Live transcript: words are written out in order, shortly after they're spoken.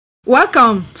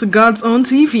Welcome to God's Own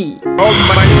TV.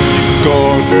 Almighty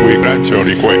God will grant your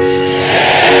request.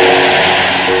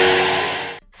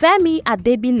 Femi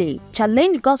Adebile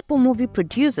challenged gospel movie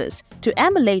producers to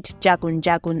emulate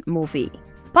Jagun movie.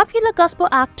 Popular gospel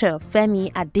actor Femi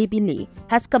Adebile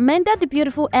has commended the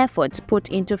beautiful efforts put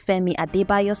into Femi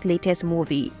Adebile's latest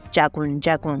movie,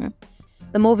 Jagun.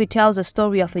 The movie tells the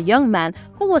story of a young man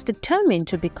who was determined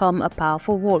to become a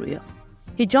powerful warrior.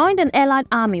 He joined an allied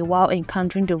army while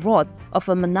encountering the wrath of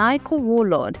a maniacal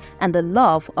warlord and the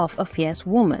love of a fierce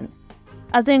woman.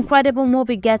 As the incredible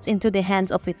movie gets into the hands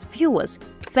of its viewers,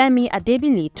 Femi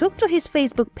Adebile took to his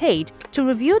Facebook page to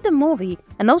review the movie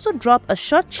and also drop a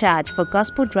short charge for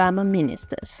gospel drama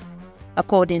ministers.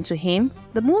 According to him,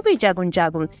 the movie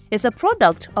Jagun is a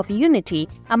product of unity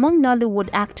among Nollywood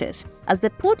actors as they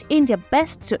put in their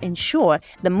best to ensure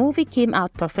the movie came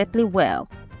out perfectly well.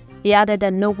 He added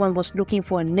that no one was looking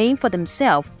for a name for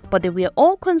themselves, but they were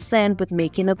all concerned with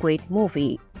making a great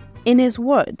movie. In his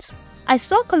words, "I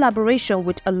saw collaboration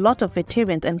with a lot of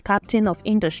veterans and captains of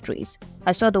industries.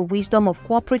 I saw the wisdom of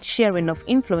corporate sharing of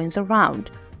influence around.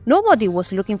 Nobody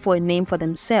was looking for a name for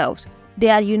themselves.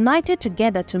 They are united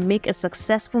together to make a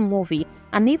successful movie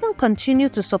and even continue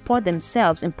to support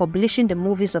themselves in publishing the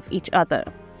movies of each other.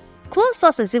 Close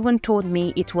sources even told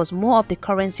me it was more of the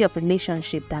currency of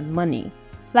relationship than money.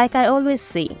 Like I always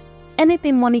say,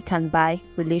 anything money can buy,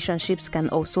 relationships can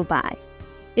also buy."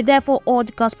 He therefore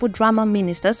urged gospel drama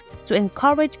ministers to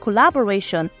encourage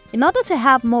collaboration in order to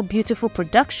have more beautiful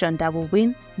production that will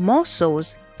win more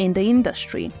souls in the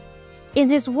industry. In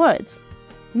his words,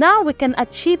 "Now we can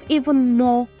achieve even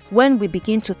more when we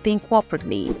begin to think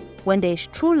corporately, when there is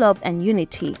true love and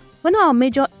unity, when our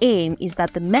major aim is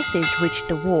that the message reach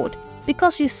the world.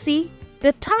 Because you see,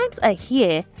 the times are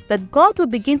here that God will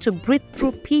begin to breathe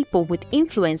through people with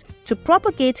influence to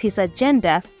propagate His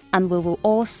agenda, and we will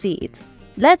all see it.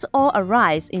 Let's all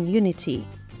arise in unity.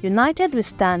 United we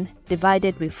stand,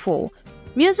 divided we fall."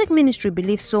 Music ministry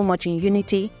believes so much in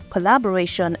unity,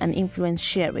 collaboration, and influence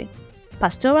sharing.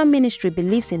 Pastoral ministry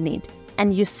believes in it,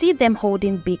 and you see them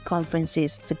holding big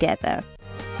conferences together.